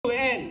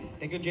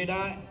Thank you,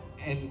 Jada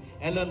and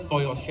Ellen,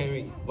 for your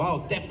sharing.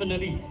 Wow,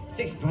 definitely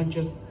 6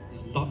 branches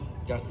is not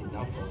just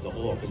enough for the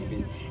whole of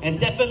Philippines.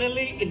 And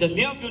definitely in the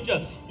near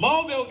future,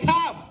 more will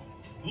come.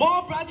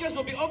 More branches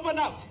will be opened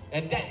up.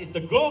 And that is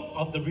the growth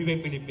of the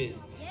Riway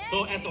Philippines.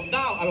 So as of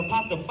now, I will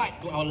pass the mic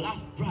to our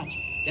last branch.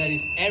 That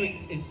is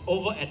Eric, is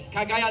over at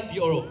Cagayan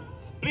de Oro.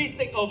 Please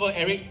take over,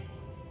 Eric.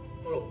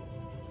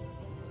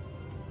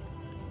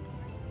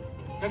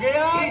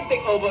 Cagayan! Please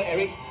take over,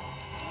 Eric.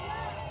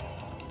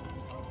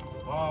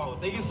 Wow,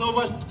 thank you so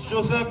much,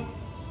 Joseph.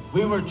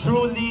 We were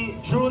truly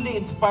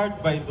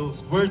inspired by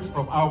those words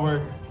from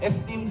our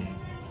esteemed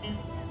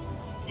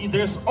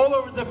leaders all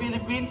over the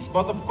Philippines.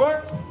 But of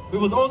course, we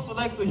would also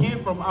like to hear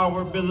from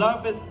our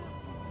beloved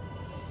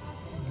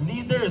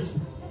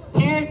leaders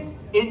here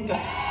in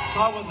Cagayan. So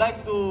I would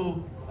like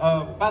to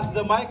pass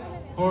the mic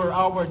for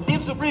our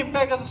Team Supreme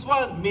Pegasus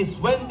 1, Miss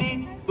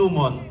Wendy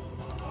Dumon.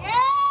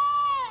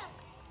 Yes!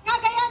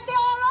 Cagayan de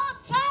Oro,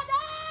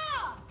 Chada!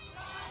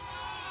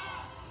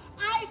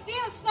 I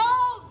feel so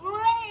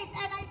great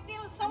and I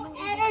feel so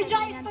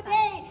energized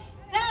today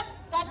that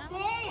the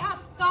day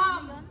has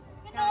come.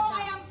 You know,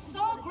 I am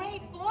so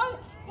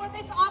grateful for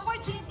this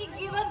opportunity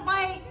given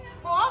by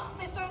boss,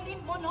 Mr.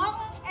 Lim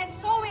Bonhong. And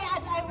so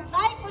I would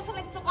like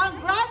personally to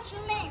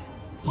congratulate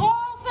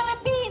whole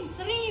Philippines,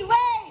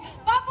 Riway,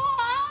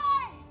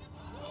 Mabuhay!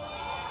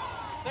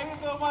 Thank you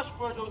so much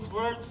for those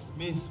words,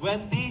 Miss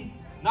Wendy.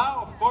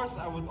 Now, of course,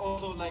 I would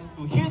also like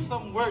to hear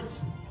some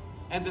words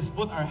and let's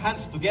put our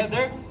hands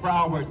together for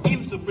our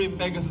Team Supreme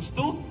Pegasus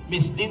 2,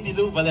 Miss Lindy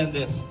Lou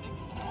Valendes.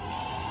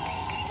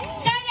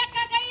 Chaya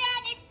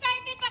Cagayan,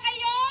 excited ba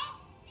kayo?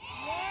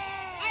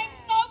 I'm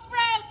so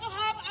proud to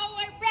have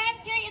our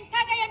branch here in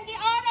Cagayan de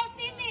Oro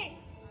City.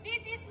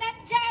 This is not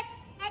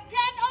just a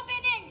grand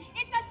opening,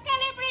 it's a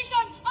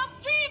celebration of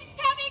dreams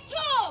coming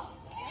true.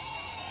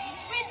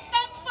 With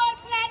thoughtful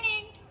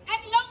planning and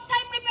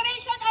long-time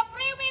preparation of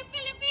Riway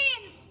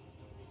Philippines.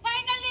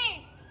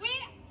 Finally,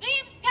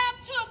 dreams come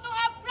true to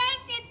have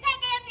branch in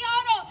Cagayan de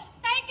Oro.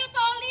 Thank you to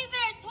all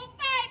leaders who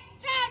fight,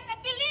 trust, and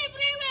believe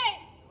Riway.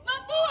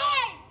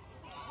 Mabuhay!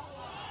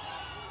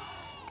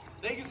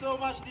 Thank you so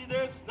much,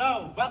 leaders.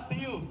 Now, back to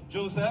you,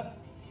 Joseph.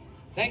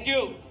 Thank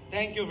you.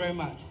 Thank you very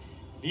much.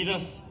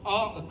 Leaders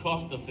all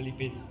across the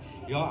Philippines,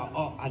 you are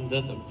all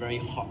under the very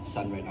hot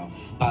sun right now.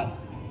 But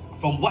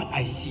from what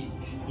I see,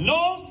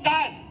 no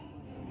sun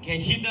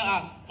can hinder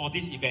us for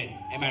this event.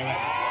 Am I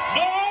right?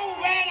 No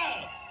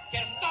weather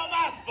can stop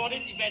us for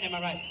this event. Am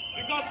I right?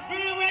 Because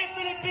Riway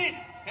Philippines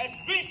has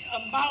reached a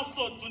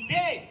milestone.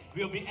 Today,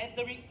 we will be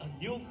entering a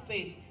new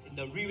phase in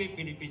the Riway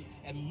Philippines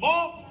and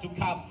more to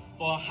come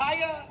for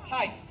higher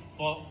heights,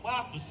 for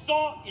us to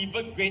soar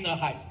even greater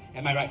heights.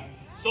 Am I right?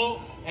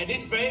 So, at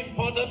this very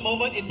important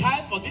moment in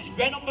time for this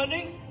grand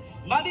opening,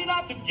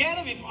 Manila,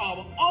 together with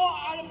our all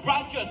other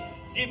branches,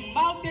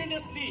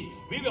 simultaneously,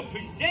 we will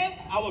present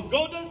our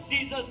golden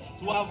scissors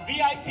to our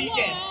VIP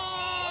guests.